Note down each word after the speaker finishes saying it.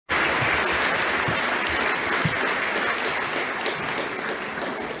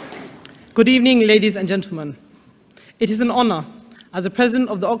Good evening, ladies and gentlemen. It is an honor, as the President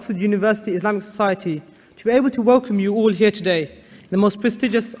of the Oxford University Islamic Society, to be able to welcome you all here today in the most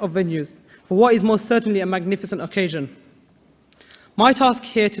prestigious of venues for what is most certainly a magnificent occasion. My task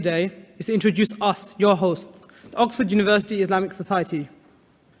here today is to introduce us, your hosts, the Oxford University Islamic Society.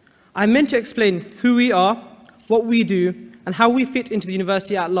 I'm meant to explain who we are, what we do, and how we fit into the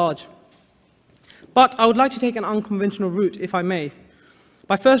university at large. But I would like to take an unconventional route, if I may,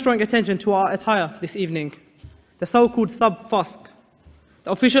 by first drawing attention to our attire this evening, the so-called subfusc,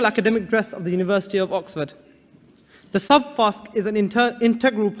 the official academic dress of the University of Oxford. The subfusc is an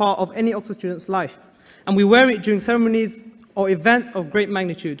integral part of any Oxford student's life, and we wear it during ceremonies or events of great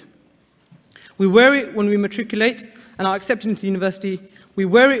magnitude. We wear it when we matriculate and are accepted into the university. We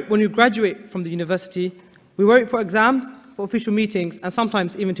wear it when we graduate from the university. We wear it for exams, for official meetings, and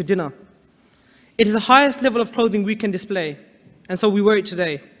sometimes even to dinner. It is the highest level of clothing we can display, and so we wear it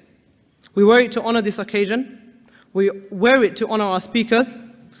today. We wear it to honor this occasion. We wear it to honor our speakers,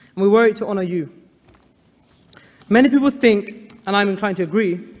 and we wear it to honor you. Many people think, and I'm inclined to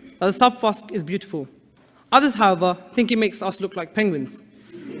agree, that the subfusc is beautiful. Others, however, think it makes us look like penguins.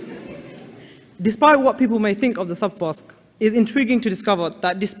 Despite what people may think of the subfusc, it is intriguing to discover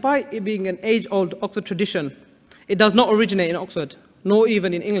that despite it being an age-old Oxford tradition, it does not originate in Oxford, nor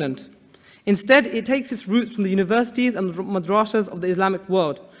even in England. Instead, it takes its roots from the universities and the madrasas of the Islamic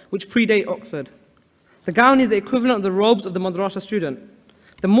world, which predate Oxford. The gown is the equivalent of the robes of the madrasa student.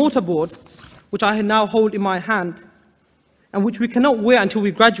 The mortar board, which I now hold in my hand, and which we cannot wear until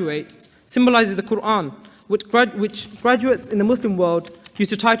we graduate, symbolizes the Quran, which graduates in the Muslim world used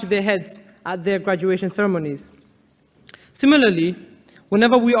to tie to their heads at their graduation ceremonies. Similarly,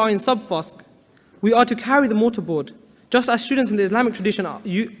 whenever we are in subfusc, we are to carry the mortar board, just as students in the Islamic tradition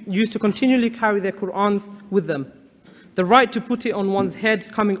used to continually carry their Qur'ans with them. The right to put it on one's head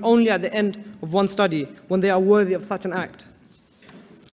coming only at the end of one's study, when they are worthy of such an act.